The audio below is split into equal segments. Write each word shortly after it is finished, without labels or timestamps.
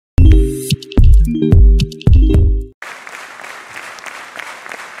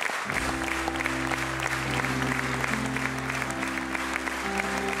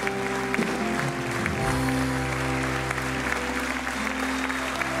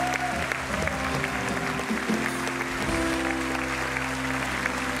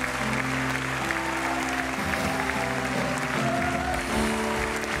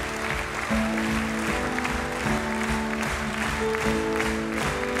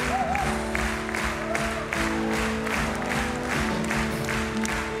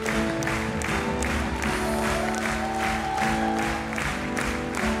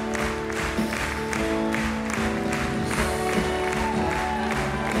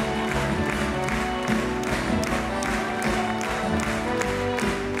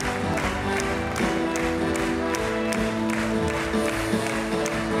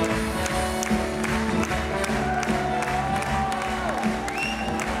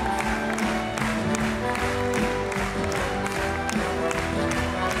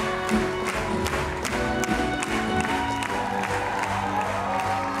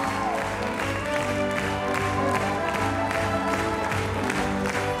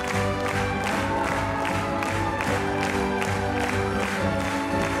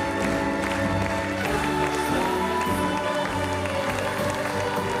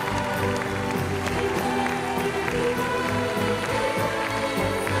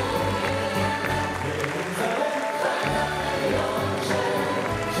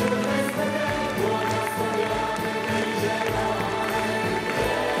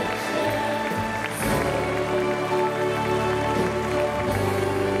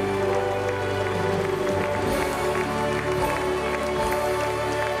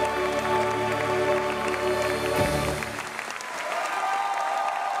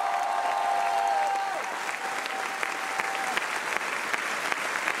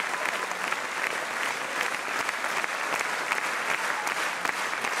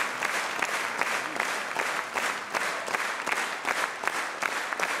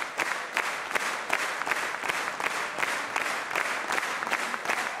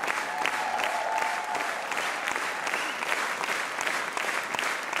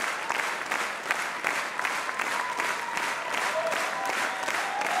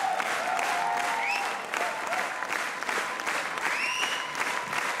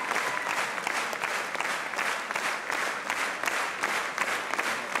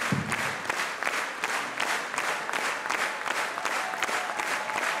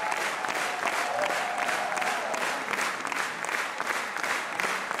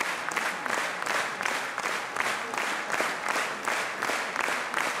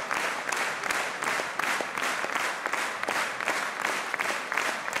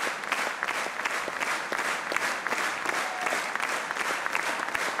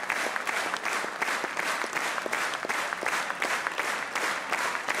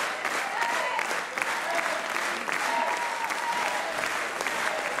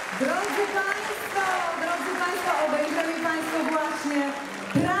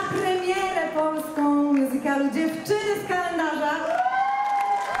musicalu Dziewczyny z kalendarza.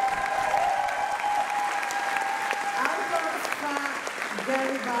 Autorstwa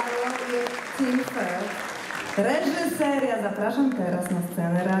Gary i Tim Firth. Reżyseria, zapraszam teraz na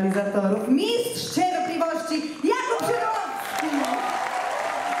scenę realizatorów. Mistrz cierpliwości Jakub Szydłowski.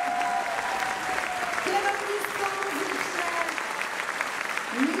 Kierownictwo muzyczne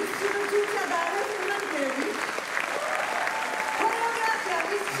mistrz uczucia Dariusz Różankiewicz. Choreografia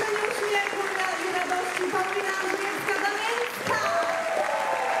mistrzyni uśmiechu i radości Andrzejewska-Damięcka.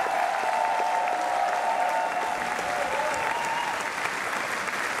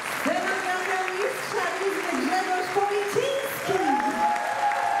 Scenografia mistrza izby Grzegorz Policiński.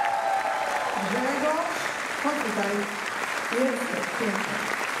 Grzegorz, chodź tutaj. Jest piękny.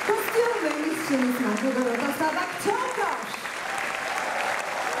 Kostiumy mistrzyni smaku Sabak-Ciołkosz.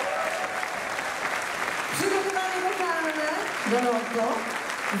 Przygotowanie wokalne Dorotto.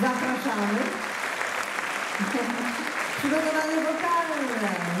 Zapraszamy. Przygotowanie wokalne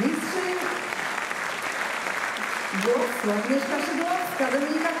mistrzyni głosu Agnieszka Zalas,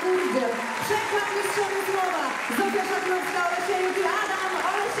 Monika Bieszke. Przekład mistrzowi słowa Zofia Szachnowska-Olesiejuk i Adam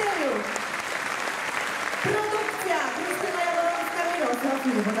Olesiejuk. Produkcja Krystyna Jaworowska-Mirosław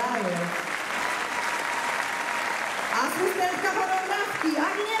nie podaje. Asystentka choreografki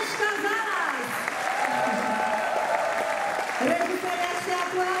Agnieszka Zalas. Reżyseria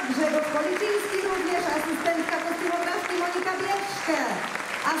światła Grzegorz Policiński, również asystentka kostiumografki Monika Bieszke.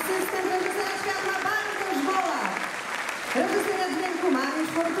 Asystent reżysera światła Bartosz Wolak. Reżyseria dźwięku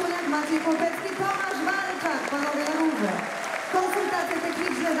Mariusz Fortuniak, Maciej Kopecki, Tomasz Walczak, panowie na górze. Konsultacje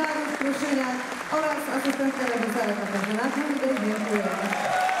techniczne Dariusz Różankiewicz oraz asystentka reżysera Katarzyna Kurdej. Dziękuję.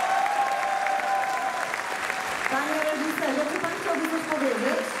 Panie reżyserze, czy pan chciałby coś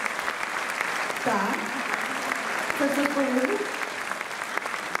powiedzieć? Tak. Chcesz coś powiedzieć?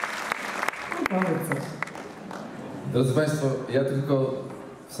 No powiedz coś. Drodzy Państwo, ja tylko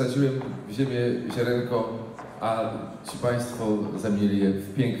wsadziłem w ziemię ziarenko, a ci Państwo zamienili je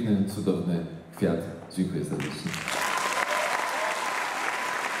w piękny, cudowny kwiat. Dziękuję serdecznie.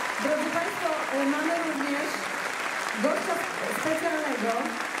 Drodzy Państwo, mamy również gościa specjalnego.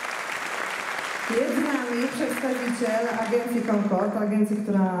 Jest z nami przedstawiciel agencji Concord, agencji,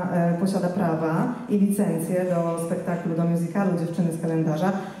 która posiada prawa i licencje do spektaklu, do musicalu Dziewczyny z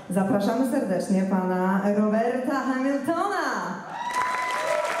kalendarza. Zapraszamy serdecznie pana Roberta Hamiltona.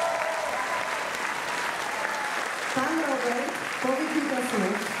 Pan Robert powie kilka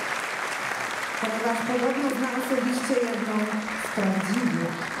słów, ponieważ podobno zna osobiście jedną z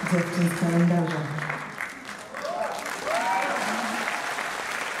prawdziwych dziewczyn z kalendarza.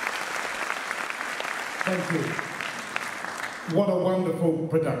 Thank you. What a wonderful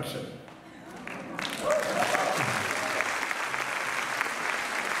production.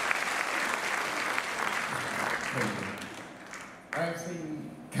 I've seen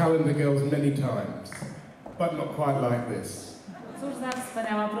Calendar Girls many times, but not quite like this. Cóż za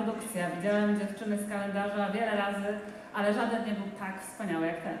wspaniała produkcja. Widziałem Dziewczyny z kalendarza wiele razy, ale żaden nie był tak wspaniały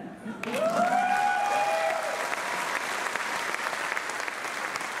jak ten.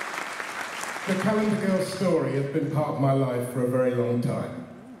 The Calendar Girls story has been part of my life for a very long time.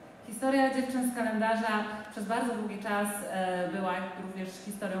 Historia Dziewczyn z kalendarza przez bardzo długi czas była również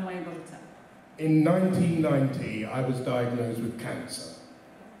historią mojego życia. In 1990, I was diagnosed with cancer.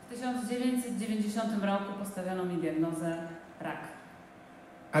 W 1990 roku postawiono mi diagnozę rak.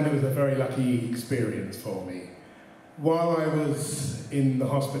 And it was a very lucky experience for me. While I was in the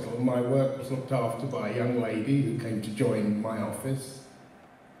hospital, my work was looked after by a young lady who came to join my office.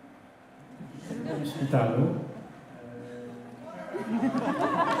 W szpitalu.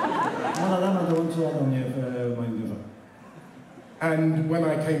 Młoda dama dołączyła do mnie w moim biurze. And when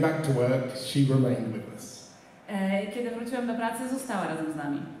I came back to work, she remained with us. Kiedy wróciłem do pracy, została razem z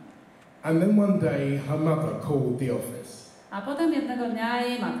nami. And then one day, her mother called the office. A potem jednego dnia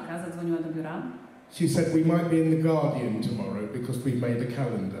jej matka zadzwoniła do biura. She said, we might be in the Guardian tomorrow because we've made a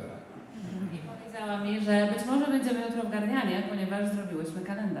calendar. I powiedziała mi, że być może będziemy jutro w Guardianie, ponieważ zrobiłyśmy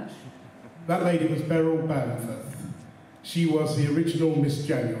kalendarz. That lady was Beryl Bamforth. She was the original Miss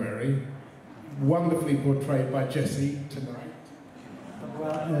January, wonderfully portrayed by Jessie tonight. To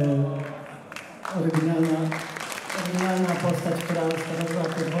była oryginalna postać, która stanowiła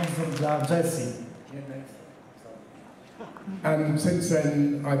wzór dla Jessie. And since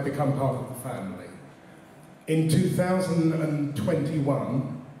then, I've become part of the family. In 2021,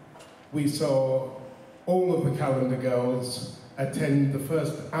 we saw all of the Calendar Girls attend the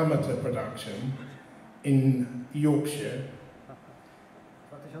first amateur production in Yorkshire.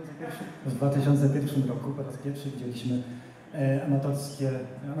 W 2001 roku po raz pierwszy widzieliśmy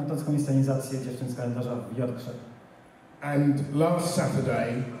amatorską inscenizację Dziewczyn z kalendarza w Yorkshire. And last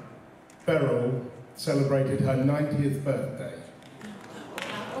Saturday, Beryl celebrated her 90th birthday.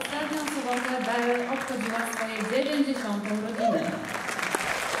 A w ostatnią sobotę Beryl obchodziła swoje 90. urodziny.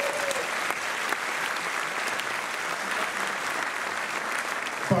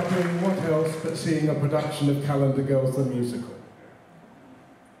 By doing what else but seeing a production of Calendar Girls the musical.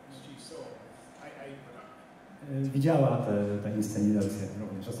 She saw a production. Widziała tę inscenizację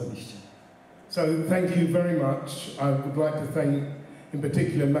również osobiście. So thank you very much. I would like to thank in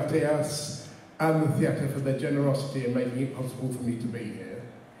particular Matthias and the theatre for their generosity in making it possible for me to be here.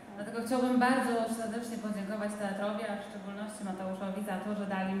 Dlatego chciałbym bardzo serdecznie podziękować teatrowi, a w szczególności Mateuszowi za to, że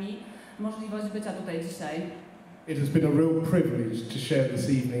dali mi możliwość bycia tutaj dzisiaj. It has been a real privilege to share this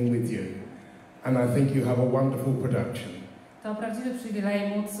evening with you, and I think you have a wonderful production. To prawdziwy przywilej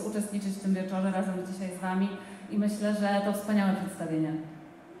móc uczestniczyć w tym wieczorze razem dzisiaj z Wami i myślę, że to wspaniałe przedstawienie.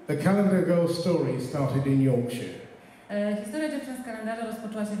 The Calendar Girl story started in Yorkshire. Historia Dziewczyn z kalendarza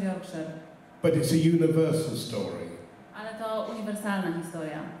rozpoczęła się w Yorkshire. But it's a universal story. Ale to uniwersalna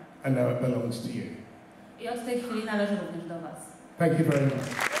historia. And now it belongs to you. I od tej chwili należy również do Was. Thank you very much.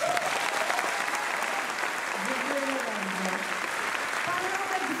 Dziękuję bardzo. Pan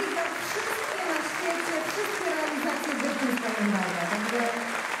Robert widział wszystkie na świecie, wszystkie realizacje Dziewczyn z kalendarza. Także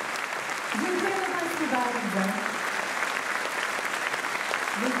dziękujemy Państwu bardzo.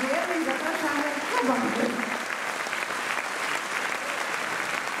 Dziękujemy i zapraszamy na bankiet.